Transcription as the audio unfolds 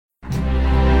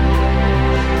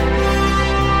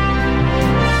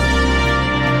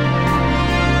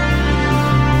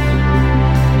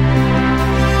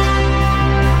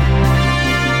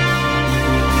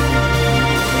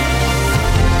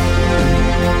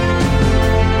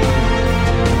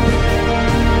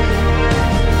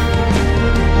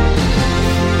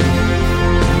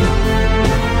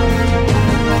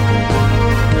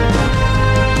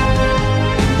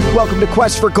Welcome to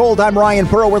Quest for Gold. I'm Ryan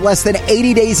Burrow. We're less than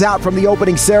 80 days out from the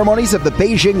opening ceremonies of the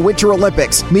Beijing Winter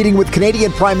Olympics. Meeting with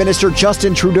Canadian Prime Minister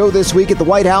Justin Trudeau this week at the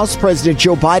White House, President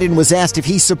Joe Biden was asked if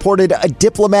he supported a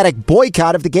diplomatic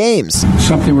boycott of the Games.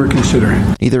 Something we're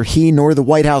considering. Neither he nor the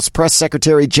White House press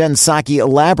secretary Jen Psaki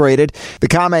elaborated. The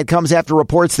comment comes after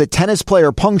reports that tennis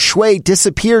player Peng Shuai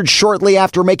disappeared shortly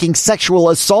after making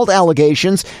sexual assault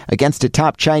allegations against a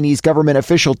top Chinese government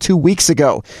official 2 weeks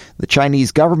ago. The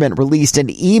Chinese government released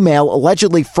an email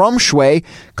allegedly from Shuai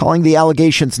calling the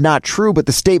allegations not true, but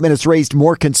the statement has raised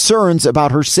more concerns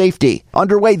about her safety.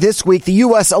 Underway this week, the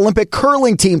U.S. Olympic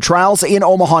curling team trials in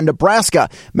Omaha, Nebraska.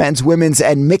 Men's, women's,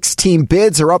 and mixed team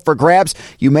bids are up for grabs.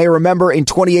 You may remember in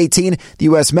 2018, the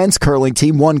U.S. men's curling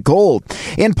team won gold.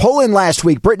 In Poland last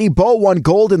week, Brittany Bowe won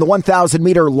gold in the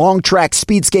 1,000-meter long track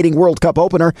speed skating World Cup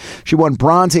opener. She won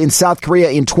bronze in South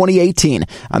Korea in 2018.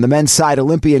 On the men's side,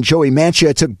 Olympian Joey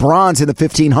Mancia took bronze in the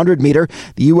 1,500-meter.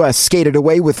 The U.S. skated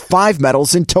away with 5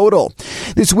 medals in total.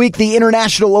 This week, the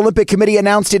International Olympic Committee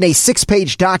announced in a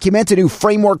 6-page document a new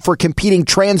framework for competing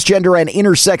transgender and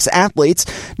intersex athletes.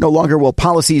 No longer will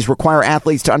policies require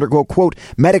athletes to undergo, quote,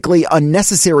 medically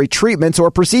unnecessary treatments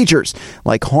or procedures,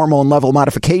 like hormone level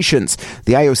modifications.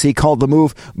 The IOC called the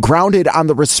move grounded on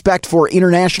the respect for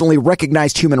internationally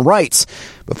recognized human rights.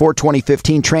 Before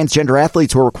 2015, transgender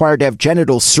athletes were required to have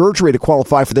genital surgery to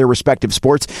qualify for their respective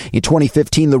sports. In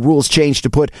 2015, the rules changed to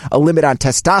put a limit on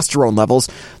testosterone levels.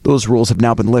 Those rules have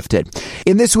now been lifted.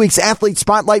 In this week's Athlete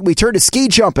Spotlight, we turn to ski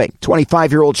jumping.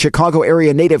 25-year-old Chicago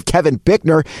area native Kevin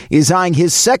Bickner is eyeing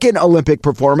his second Olympic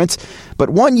performance. But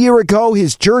 1 year ago,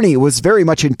 his journey was very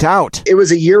much in doubt. It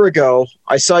was a year ago.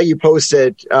 I saw you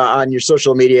posted on your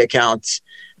social media accounts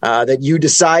that you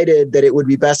decided that it would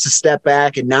be best to step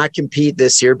back and not compete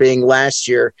this year, being last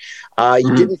year.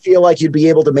 You didn't feel like you'd be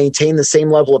able to maintain the same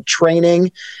level of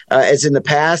training as in the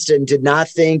past and did not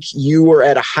think you were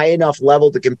at a high enough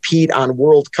level to compete on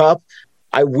World Cup.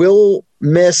 I will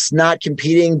miss not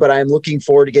competing, but I'm looking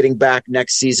forward to getting back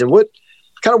next season. What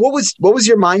was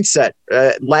your mindset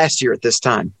last year at this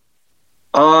time?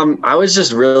 I was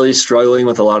just really struggling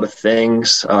with a lot of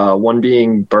things. One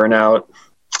being burnout.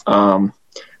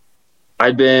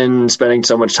 I'd been spending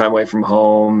so much time away from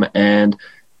home and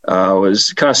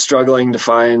was kind of struggling to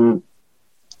find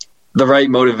the right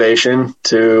motivation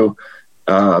to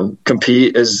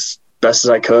compete as best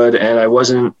as I could. And I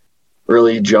wasn't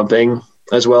really jumping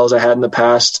as well as I had in the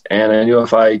past. And I knew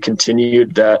if I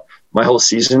continued that my whole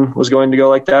season was going to go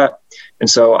like that. And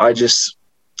so I just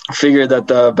figured that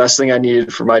the best thing I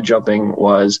needed for my jumping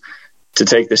was to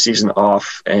take the season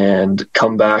off and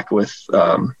come back with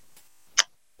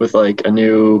like a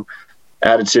new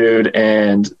attitude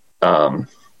and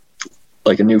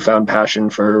like a newfound passion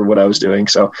for what I was doing.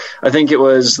 So I think it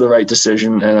was the right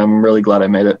decision and I'm really glad I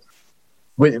made it.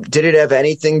 Did it have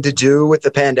anything to do with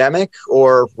the pandemic,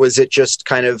 or was it just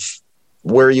kind of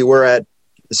where you were at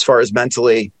as far as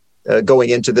mentally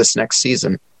going into this next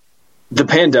season? The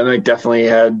pandemic definitely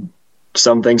had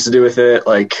some things to do with it.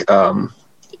 Like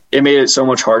it made it so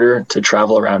much harder to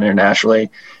travel around internationally,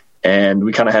 and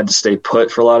we kind of had to stay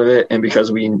put for a lot of it. And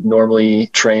because we normally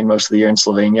train most of the year in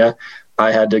Slovenia,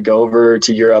 I had to go over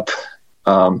to Europe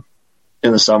in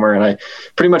the summer, and I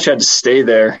pretty much had to stay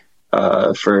there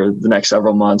for the next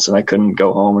several months, and I couldn't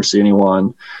go home or see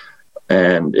anyone.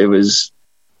 And it was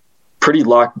pretty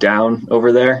locked down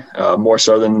over there, more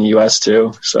so than the US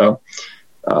too. So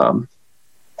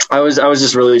I was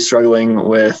just really struggling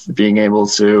with being able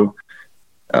to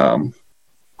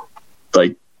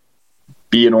like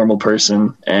be a normal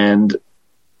person, and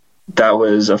that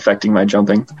was affecting my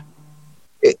jumping.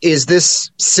 Is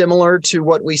this similar to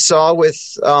what we saw with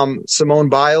Simone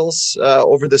Biles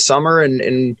over the summer,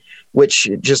 and which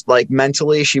just like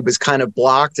mentally she was kind of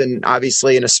blocked? And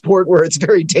obviously in a sport where it's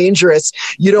very dangerous,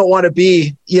 you don't want to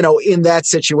be, in that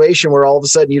situation where all of a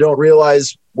sudden you don't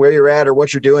realize where you're at or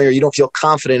what you're doing, or you don't feel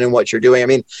confident in what you're doing. I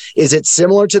mean, is it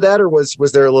similar to that, or was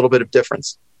there a little bit of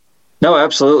difference? No,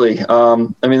 absolutely.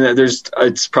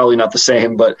 It's probably not the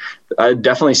same, but I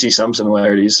definitely see some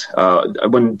similarities.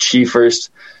 When she first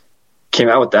came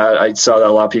out with that, I saw that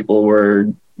a lot of people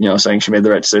were, saying she made the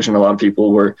right decision. A lot of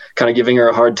people were kind of giving her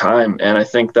a hard time. And I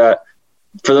think that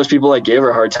for those people that gave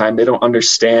her a hard time, they don't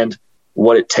understand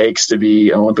what it takes to be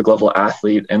an Olympic level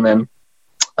athlete. And then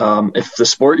if the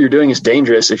sport you're doing is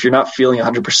dangerous, if you're not feeling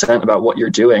 100% about what you're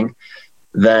doing,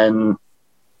 then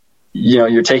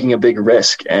you're taking a big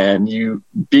risk. And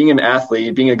being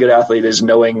a good athlete is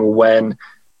knowing when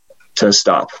to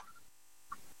stop.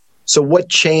 So what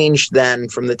changed then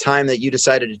from the time that you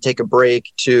decided to take a break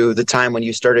to the time when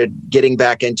you started getting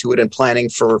back into it and planning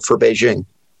for Beijing?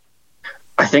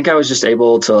 I think I was just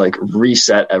able to like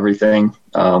reset everything.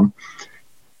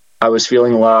 I was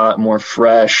feeling a lot more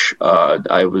fresh.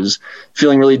 I was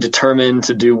feeling really determined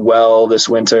to do well this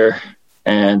winter,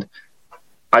 and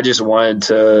I just wanted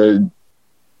to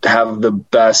have the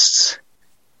best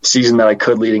season that I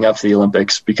could leading up to the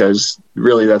Olympics, because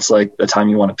really that's like the time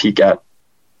you want to peak at.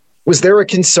 Was there a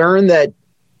concern that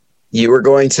you were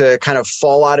going to kind of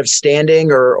fall out of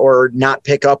standing or not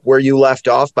pick up where you left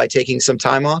off by taking some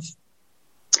time off?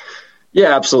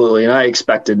 Yeah, absolutely. And I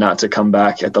expected not to come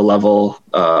back at the level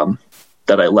that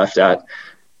I left at.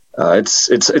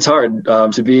 It's hard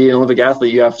to be an Olympic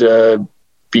athlete. You have to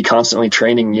be constantly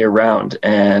training year round.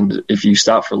 And if you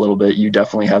stop for a little bit, you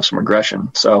definitely have some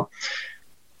regression. So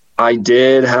I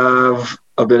did have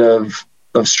a bit of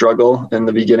struggle in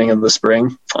the beginning of the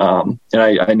spring. And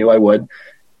I knew I would,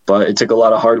 but it took a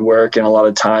lot of hard work and a lot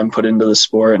of time put into the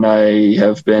sport. And I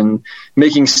have been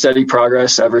making steady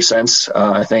progress ever since.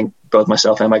 I think both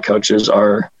myself and my coaches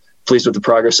are pleased with the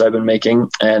progress I've been making.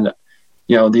 And,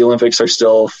 you know, the Olympics are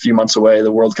still a few months away.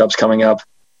 The World Cup's coming up.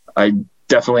 I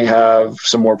definitely have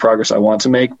some more progress I want to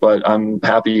make, but I'm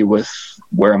happy with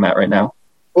where I'm at right now.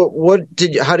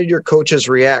 How did your coaches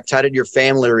react? How did your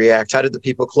family react? How did the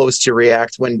people close to you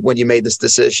react when you made this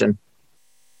decision?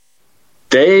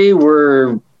 They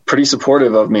were pretty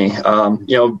supportive of me.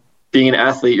 Being an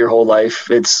athlete your whole life,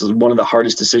 it's one of the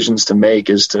hardest decisions to make,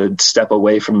 is to step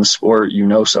away from the sport you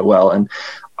know so well. And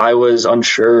I was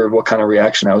unsure what kind of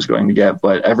reaction I was going to get,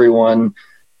 but everyone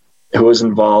who was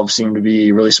involved seemed to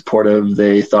be really supportive.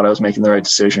 They thought I was making the right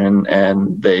decision,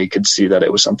 and they could see that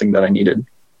it was something that I needed.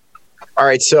 All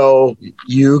right. So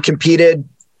you competed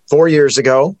 4 years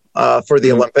ago for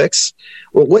the Olympics.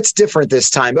 Well, what's different this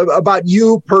time about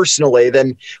you personally?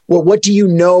 Then what do you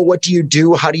know? What do you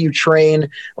do? How do you train?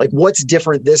 Like, what's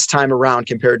different this time around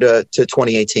compared to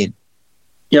 2018?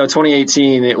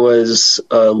 2018, it was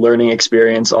a learning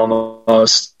experience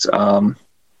almost, a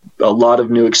lot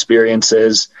of new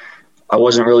experiences. I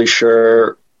wasn't really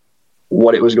sure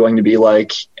what it was going to be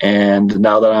like. And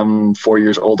now that I'm 4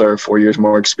 years older, 4 years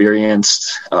more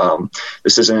experienced,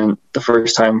 this isn't the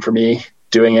first time for me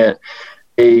doing it.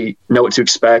 I know what to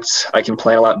expect. I can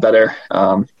plan a lot better.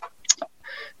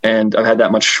 And I've had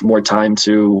that much more time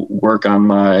to work on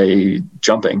my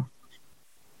jumping.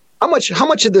 How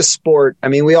much of this sport, I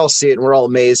mean, we all see it and we're all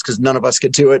amazed because none of us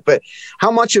could do it, but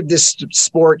how much of this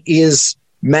sport is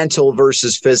mental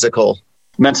versus physical?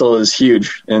 Mental is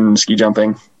huge in ski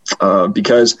jumping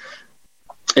because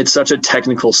it's such a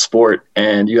technical sport,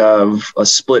 and you have a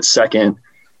split second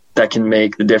that can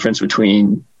make the difference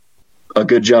between a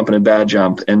good jump and a bad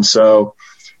jump. And so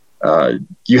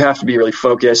you have to be really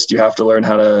focused. You have to learn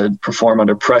how to perform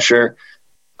under pressure.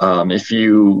 If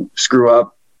you screw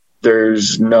up,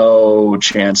 there's no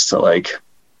chance to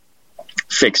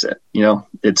fix it.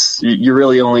 You're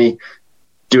really only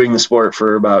doing the sport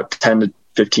for about 10 to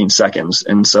 15 seconds.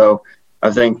 And so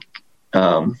I think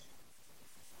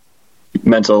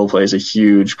mental plays a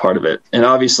huge part of it. And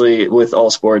obviously with all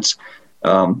sports,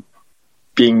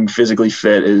 being physically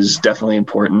fit is definitely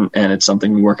important, and it's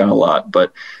something we work on a lot.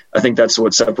 But I think that's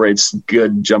what separates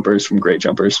good jumpers from great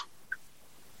jumpers.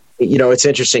 It's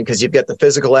interesting because you've got the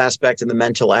physical aspect and the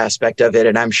mental aspect of it,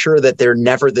 and I'm sure that they're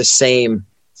never the same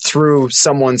through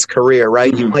someone's career,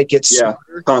 right? Mm-hmm. You might get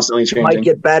smarter, constantly changing. You might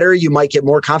get better, you might get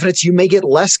more confidence, you may get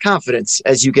less confidence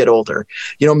as you get older.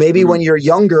 Maybe when you're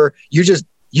younger, you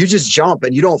just jump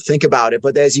and you don't think about it.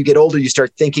 But as you get older, you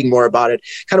start thinking more about it.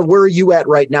 Kind of where are you at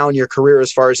right now in your career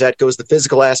as far as that goes, the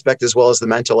physical aspect as well as the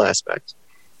mental aspect?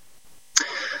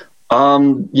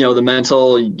 The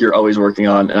mental you're always working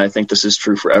on. And I think this is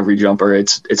true for every jumper.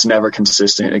 It's never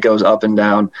consistent. It goes up and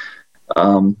down.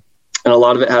 And a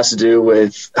lot of it has to do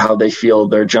with how they feel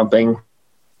they're jumping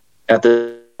at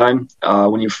the time.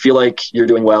 When you feel like you're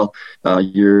doing well,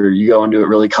 you go into it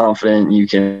really confident. You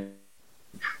can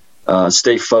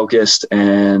stay focused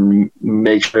and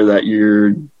make sure that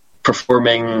you're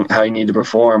performing how you need to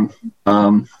perform.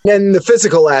 And the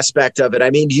physical aspect of it, I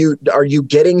mean, are you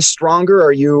getting stronger?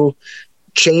 Are you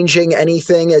changing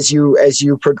anything as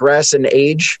you progress and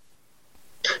age?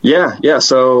 Yeah.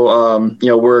 So,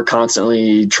 we're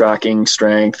constantly tracking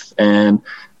strength and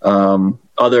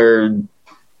other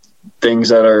things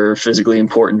that are physically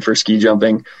important for ski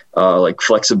jumping, like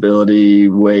flexibility,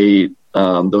 weight,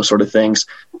 those sort of things.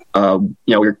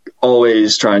 We're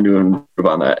always trying to improve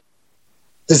on that.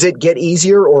 Does it get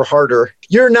easier or harder?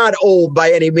 You're not old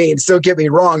by any means, don't get me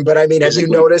wrong, but I mean, have you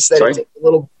noticed that it takes a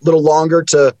little longer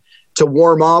to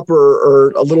warm up or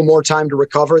a little more time to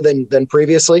recover than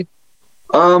previously?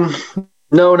 No,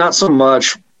 not so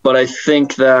much, but I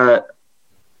think that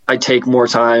I take more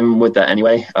time with that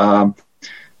anyway. I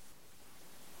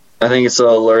think it's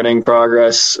a learning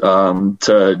progress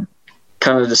to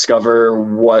kind of discover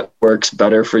what works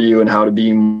better for you and how to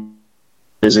be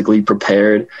physically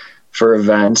prepared for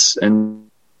events. And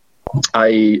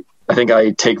I think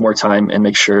I take more time and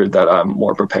make sure that I'm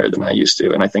more prepared than I used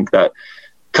to. And I think that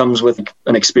comes with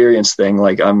an experience thing.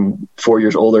 Like, I'm 4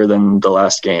 years older than the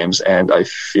last games, and I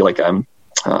feel like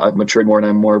I've matured more and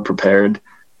I'm more prepared.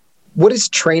 What is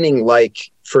training like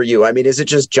for you? I mean, is it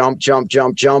just jump,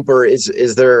 or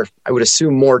is there, I would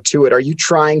assume, more to it? Are you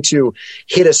trying to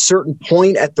hit a certain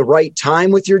point at the right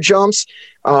time with your jumps?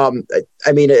 I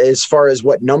mean, as far as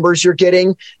what numbers you're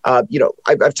getting,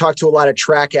 I've talked to a lot of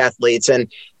track athletes,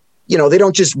 and, they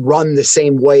don't just run the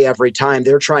same way every time.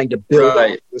 They're trying to build up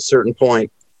to a certain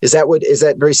point. Is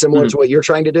that very similar to what you're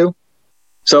trying to do?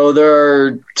 So there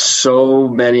are so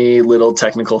many little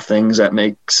technical things that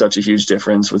make such a huge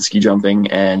difference with ski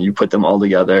jumping, and you put them all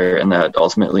together, and that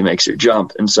ultimately makes your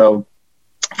jump. And so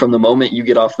from the moment you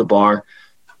get off the bar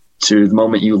to the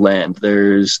moment you land,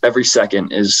 every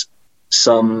second is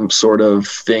some sort of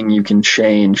thing you can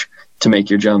change to make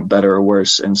your jump better or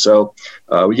worse. And so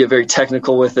we get very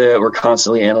technical with it. We're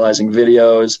constantly analyzing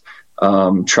videos,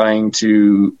 trying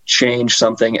to change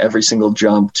something every single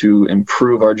jump to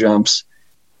improve our jumps.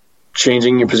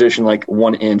 Changing your position like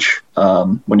 1 inch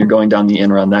when you're going down the in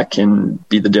run, that can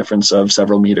be the difference of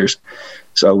several meters.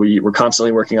 So we're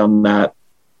constantly working on that.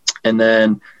 And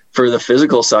then for the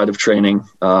physical side of training,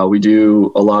 we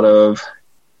do a lot of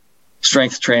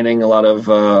strength training, a lot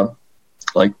of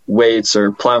like weights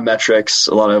or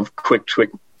plyometrics, a lot of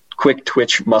quick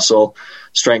twitch muscle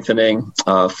strengthening.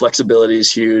 Flexibility is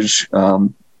huge,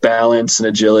 balance and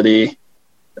agility.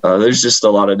 There's just a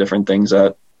lot of different things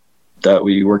that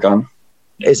we work on.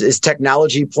 Is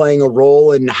technology playing a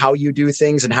role in how you do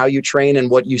things and how you train and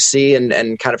what you see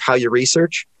and kind of how you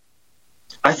research?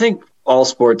 I think all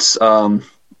sports,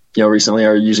 recently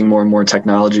are using more and more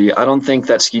technology. I don't think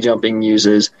that ski jumping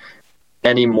uses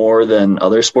any more than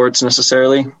other sports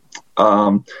necessarily.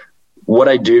 What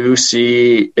I do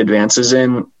see advances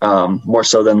in, more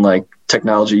so than like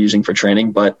technology using for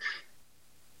training, but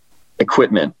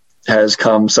equipment has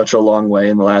come such a long way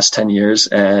in the last 10 years.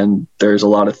 And there's a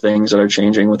lot of things that are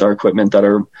changing with our equipment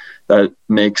that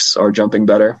makes our jumping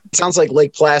better. It sounds like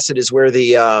Lake Placid is where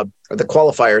the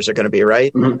qualifiers are going to be,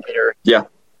 right? Mm-hmm. Yeah.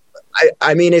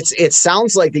 I mean, it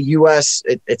sounds like the U.S.,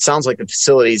 it sounds like the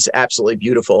facility is absolutely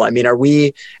beautiful. I mean, are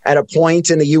we at a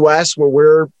point in the U.S. where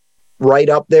we're right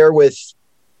up there with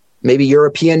maybe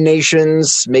European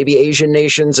nations, maybe Asian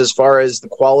nations, as far as the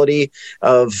quality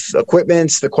of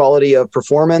equipment, the quality of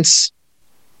performance?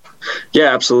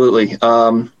 Yeah, absolutely. It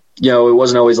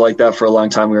wasn't always like that for a long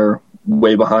time. We were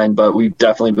way behind, but we've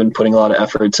definitely been putting a lot of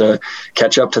effort to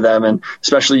catch up to them. And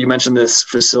especially, you mentioned this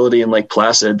facility in Lake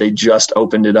Placid. They just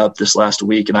opened it up this last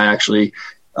week, and I actually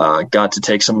got to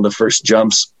take some of the first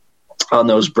jumps on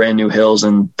those brand new hills,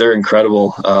 and they're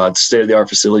incredible. It's a state-of-the-art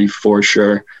facility for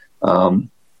sure.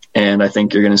 And I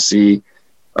think you're going to see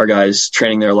our guys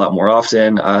training there a lot more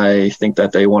often. I think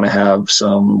that they want to have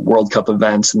some World Cup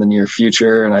events in the near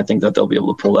future, and I think that they'll be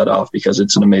able to pull that off because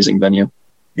it's an amazing venue.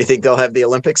 You think they'll have the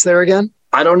Olympics there again?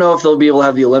 I don't know if they'll be able to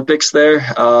have the Olympics there,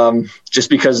 just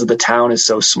because the town is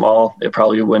so small. It would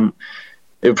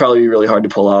probably be really hard to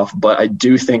pull off, but I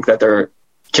do think that they're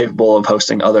capable of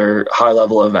hosting other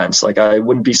high-level events. Like, I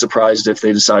wouldn't be surprised if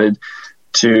they decided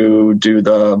to do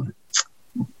the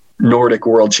Nordic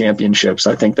World Championships.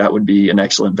 I think that would be an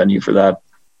excellent venue for that.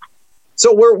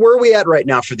 So where are we at right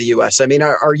now for the U.S.? I mean,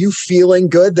 are you feeling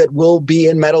good that we'll be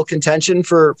in medal contention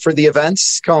for the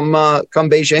events come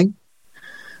Beijing?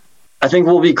 I think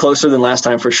we'll be closer than last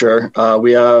time for sure.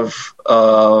 We have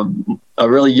a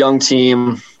really young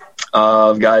team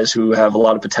of guys who have a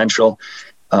lot of potential.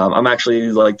 I'm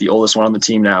actually like the oldest one on the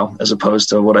team now, as opposed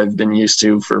to what I've been used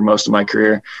to for most of my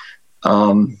career.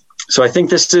 So I think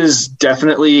this is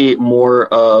definitely more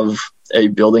of a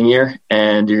building year,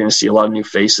 and you're going to see a lot of new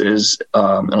faces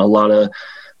and a lot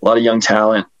of young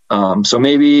talent. So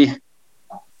maybe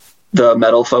the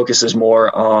medal focus is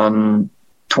more on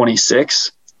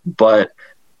 26, but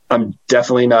I'm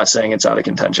definitely not saying it's out of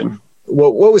contention.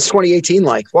 What was 2018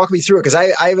 like? Walk me through it, because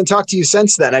I haven't talked to you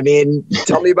since then. I mean,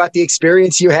 tell me about the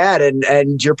experience you had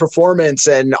and your performance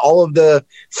and all of the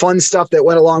fun stuff that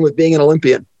went along with being an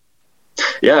Olympian.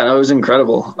 Yeah, it was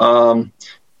incredible.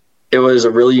 It was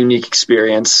a really unique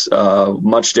experience,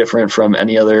 much different from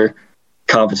any other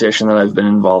competition that I've been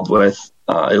involved with.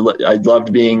 I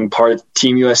loved being part of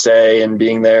Team USA and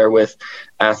being there with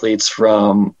athletes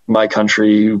from my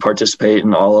country who participate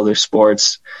in all other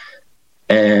sports.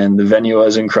 And the venue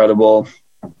was incredible.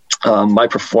 My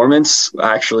performance,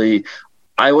 actually,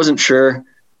 I wasn't sure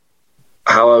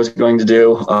how I was going to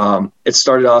do. It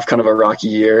started off kind of a rocky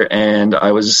year, and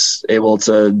I was able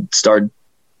to start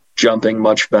jumping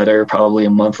much better probably a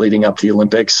month leading up to the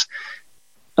Olympics.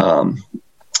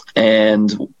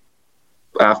 And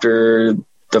after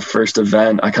the first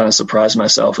event, I kind of surprised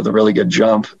myself with a really good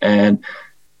jump and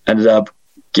ended up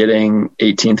getting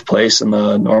 18th place in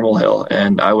the normal hill.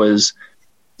 And I was,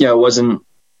 it wasn't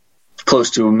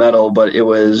close to a medal, but it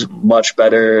was much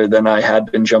better than I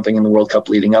had been jumping in the World Cup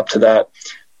leading up to that.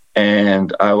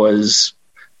 And I was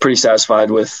pretty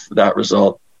satisfied with that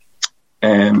result.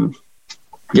 And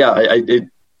it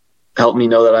helped me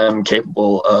know that I am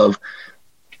capable of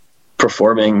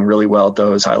performing really well at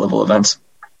those high level events.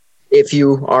 If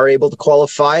you are able to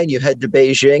qualify and you head to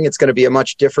Beijing, it's going to be a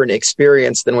much different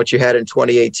experience than what you had in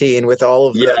 2018 with all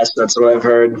of Yes, that's what I've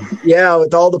heard. Yeah,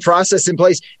 with all the process in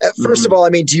place. First of all, I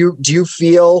mean, do you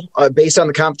feel, based on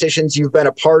the competitions you've been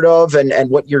a part of and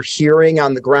what you're hearing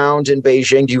on the ground in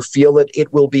Beijing, do you feel that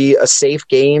it will be a safe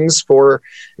games for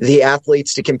the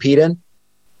athletes to compete in?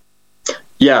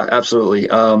 Yeah, absolutely.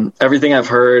 Everything I've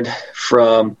heard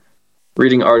from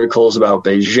reading articles about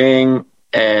Beijing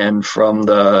and from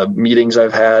the meetings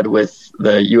I've had with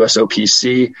the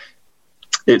USOPC,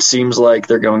 it seems like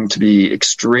they're going to be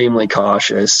extremely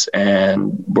cautious,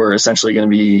 and we're essentially going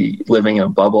to be living in a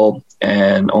bubble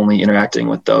and only interacting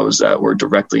with those that we're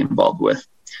directly involved with.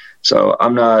 So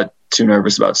I'm not too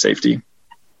nervous about safety.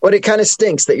 But it kind of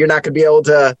stinks that you're not going to be able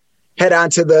to head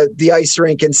onto the ice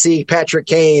rink and see Patrick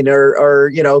Kane or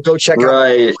go check out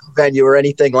the venue or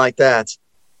anything like that.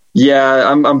 Yeah,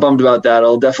 I'm bummed about that.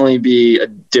 It'll definitely be a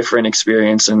different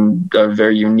experience and a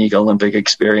very unique Olympic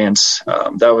experience.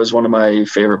 That was one of my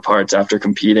favorite parts after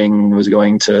competing, was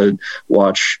going to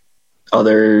watch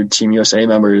other Team USA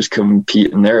members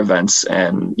compete in their events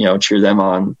and, cheer them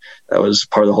on. That was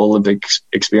part of the whole Olympic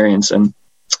experience. And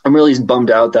I'm really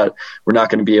bummed out that we're not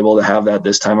going to be able to have that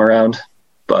this time around.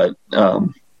 But,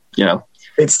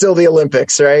 it's still the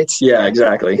Olympics, right? Yeah,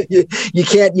 exactly. You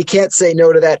can't say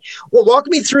no to that. Well, walk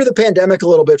me through the pandemic a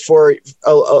little bit.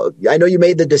 I know you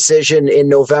made the decision in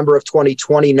November of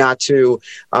 2020 not to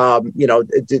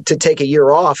take a year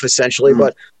off essentially,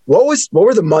 but what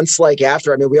were the months like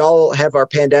after? I mean, we all have our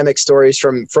pandemic stories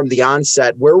from the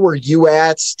onset. Where were you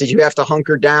at? Did you have to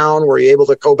hunker down? Were you able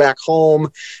to go back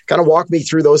home? Kind of walk me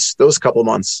through those couple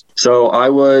months. So I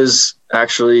was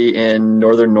actually in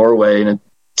northern Norway in a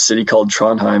city called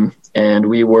Trondheim, and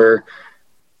we were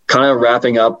kind of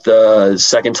wrapping up the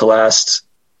second to last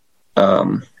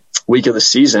week of the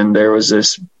season. There was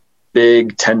this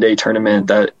big 10-day tournament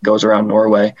that goes around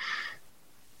Norway,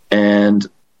 and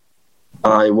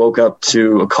I woke up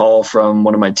to a call from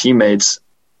one of my teammates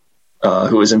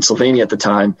who was in Slovenia at the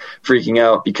time, freaking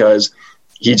out because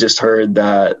he just heard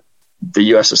that the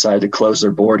U.S. decided to close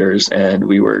their borders and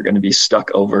we were going to be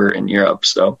stuck over in Europe.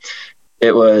 So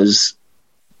it was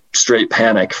straight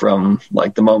panic from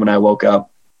like the moment I woke up,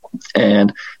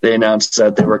 and they announced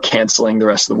that they were canceling the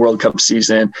rest of the World Cup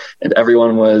season, and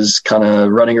everyone was kind of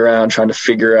running around trying to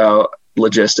figure out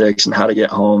logistics and how to get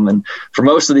home. And for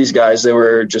most of these guys, they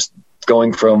were just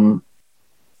going from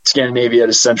Scandinavia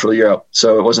to Central Europe.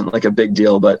 So it wasn't like a big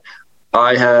deal, but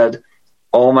I had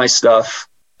all my stuff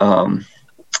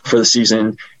for the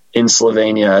season in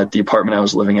Slovenia at the apartment I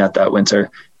was living at that winter.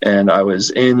 And I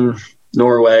was in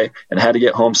Norway and had to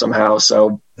get home somehow.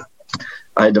 So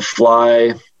I had to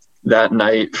fly that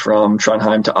night from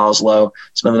Trondheim to Oslo,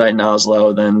 spend the night in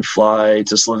Oslo, then fly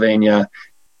to Slovenia.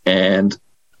 And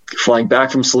flying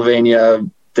back from Slovenia,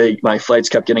 my flights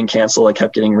kept getting canceled. I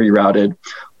kept getting rerouted.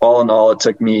 All in all, it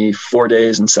took me 4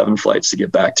 days and 7 flights to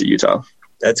get back to Utah.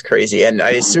 That's crazy. And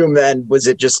I assume then, was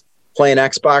it just playing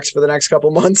Xbox for the next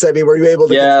couple months? I mean, were you able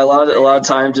to? Yeah, a lot of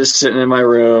time just sitting in my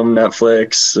room,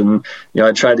 Netflix, and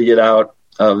I tried to get out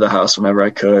of the house whenever I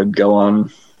could, go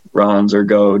on runs or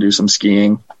go do some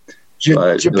skiing.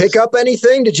 Did you pick up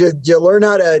anything? Did you learn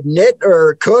how to knit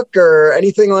or cook or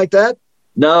anything like that?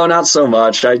 No, not so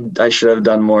much. I should have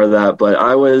done more of that, but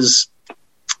I was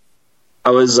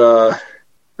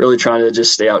really trying to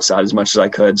just stay outside as much as I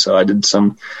could. So I did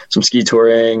some ski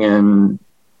touring and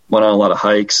went on a lot of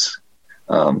hikes.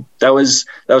 That was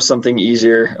something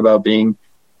easier about being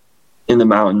in the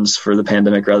mountains for the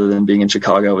pandemic rather than being in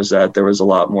Chicago, was that there was a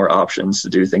lot more options to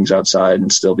do things outside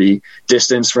and still be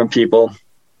distanced from people.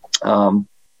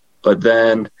 But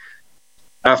then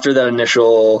after that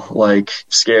initial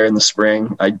scare in the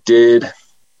spring, I did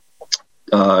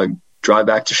drive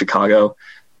back to Chicago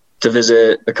to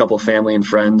visit a couple of family and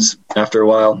friends after a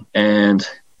while. And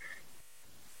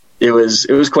it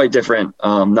was quite different,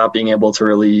 not being able to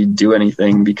really do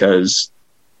anything because,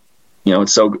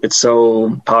 it's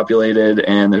so populated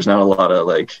and there's not a lot of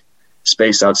like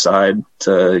space outside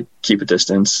to keep a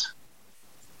distance.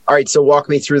 All right, so walk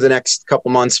me through the next couple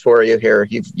months for you here.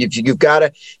 You've got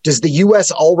to. Does the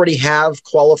U.S. already have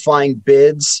qualifying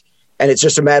bids, and it's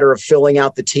just a matter of filling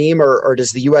out the team, or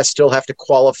does the U.S. still have to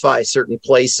qualify certain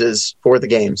places for the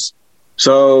games?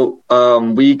 So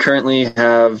we currently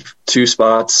have 2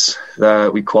 spots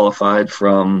that we qualified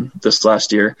from this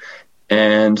last year,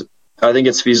 and I think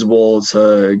it's feasible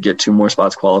to get 2 more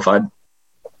spots qualified.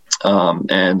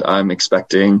 And I'm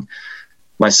expecting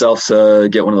myself to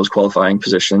get one of those qualifying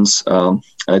positions.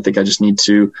 I think I just need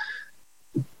to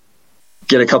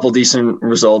get a couple decent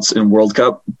results in World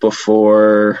Cup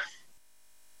before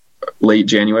late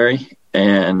January,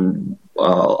 and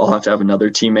I'll have to have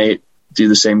another teammate do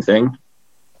the same thing,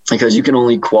 because you can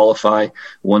only qualify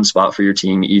 1 spot for your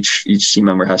team. Each team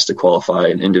member has to qualify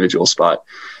an individual spot.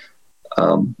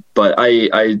 But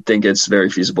I think it's very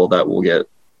feasible that we'll get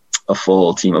a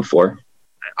full team of 4.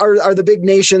 Are the big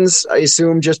nations, I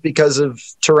assume, just because of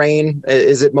terrain?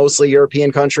 Is it mostly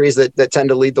European countries that tend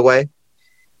to lead the way?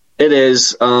 It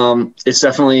is. It's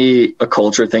definitely a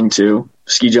culture thing too.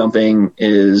 Ski jumping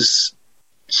is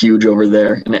huge over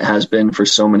there, and it has been for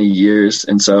so many years.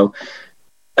 And so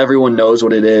everyone knows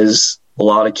what it is. A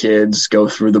lot of kids go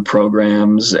through the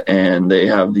programs, and they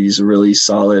have these really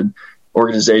solid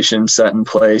organizations set in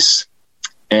place.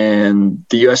 And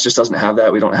the U.S. just doesn't have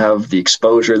that. We don't have the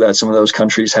exposure that some of those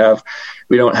countries have.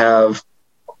 We don't have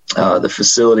the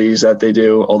facilities that they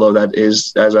do, although that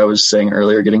is, as I was saying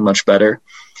earlier, getting much better.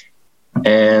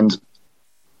 And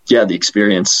yeah, the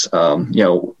experience,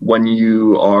 when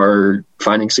you are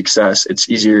finding success, it's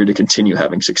easier to continue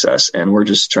having success. And we're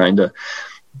just trying to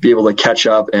be able to catch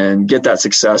up and get that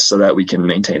success so that we can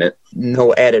maintain it.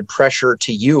 No added pressure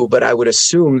to you, but I would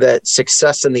assume that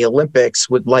success in the Olympics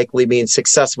would likely mean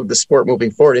success with the sport moving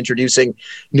forward, introducing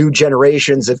new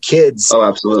generations of kids. Oh,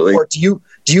 absolutely. Do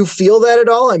you feel that at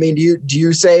all? I mean, do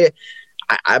you say,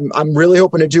 I'm really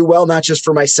hoping to do well, not just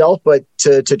for myself, but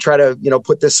to try to,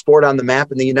 put this sport on the map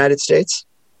in the United States?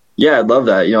 Yeah, I'd love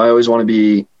that. I always want to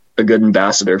be a good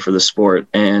ambassador for the sport,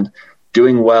 and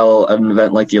doing well at an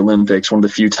event like the Olympics, one of the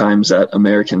few times that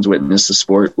Americans witness the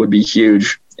sport, would be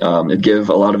huge. It'd give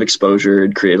a lot of exposure,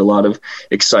 it'd create a lot of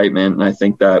excitement. And I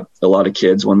think that a lot of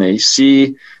kids, when they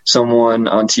see someone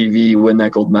on TV win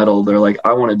that gold medal, they're like,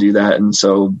 I want to do that. And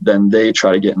so then they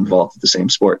try to get involved with the same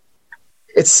sport.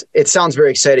 It sounds very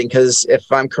exciting because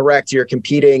if I'm correct, you're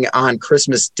competing on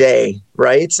Christmas Day,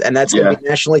 right? And that's going to be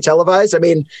nationally televised. I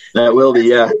mean, that will be,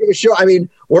 yeah. Sure. I mean,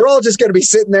 we're all just going to be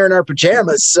sitting there in our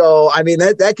pajamas. So, I mean,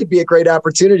 that could be a great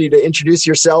opportunity to introduce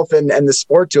yourself and the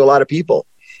sport to a lot of people.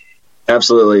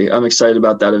 Absolutely. I'm excited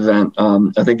about that event.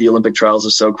 I think the Olympic trials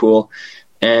is so cool.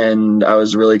 And I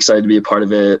was really excited to be a part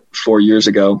of it 4 years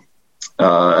ago.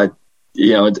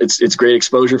 It's great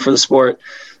exposure for the sport.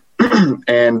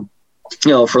 And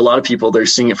for a lot of people, they're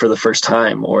seeing it for the first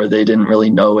time, or they didn't really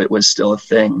know it was still a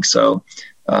thing. So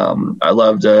I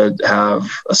love to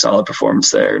have a solid performance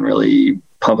there and really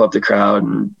pump up the crowd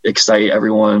and excite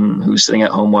everyone who's sitting at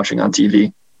home watching on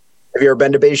TV. Have you ever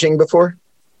been to Beijing before?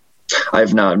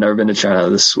 I've not. I've never been to China.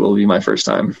 This will be my first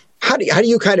time. How do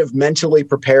you kind of mentally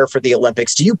prepare for the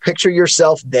Olympics? Do you picture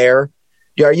yourself there?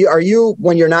 Are you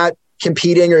when you're not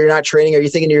competing or you're not training, are you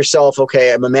thinking to yourself,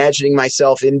 okay, I'm imagining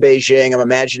myself in Beijing, I'm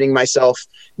imagining myself,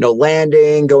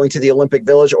 landing, going to the Olympic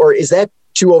Village, or is that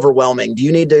too overwhelming? Do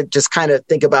you need to just kind of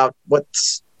think about what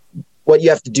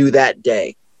you have to do that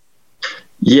day?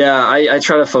 Yeah, I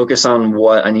try to focus on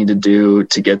what I need to do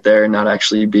to get there, not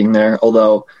actually being there.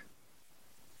 Although,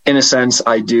 in a sense,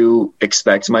 I do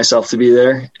expect myself to be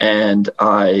there, and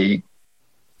I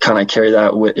kind of carry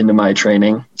that into my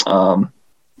training.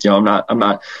 I'm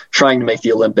not trying to make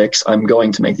the Olympics. I'm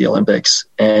going to make the Olympics.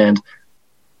 And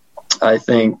I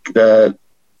think that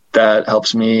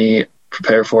helps me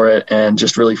prepare for it and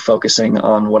just really focusing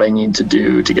on what I need to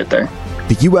do to get there.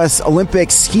 The U.S. Olympic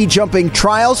ski jumping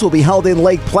trials will be held in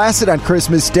Lake Placid on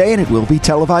Christmas Day, and it will be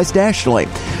televised nationally.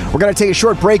 We're going to take a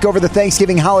short break over the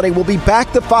Thanksgiving holiday. We'll be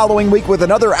back the following week with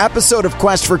another episode of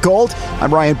Quest for Gold.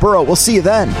 I'm Ryan Burrow. We'll see you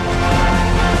then.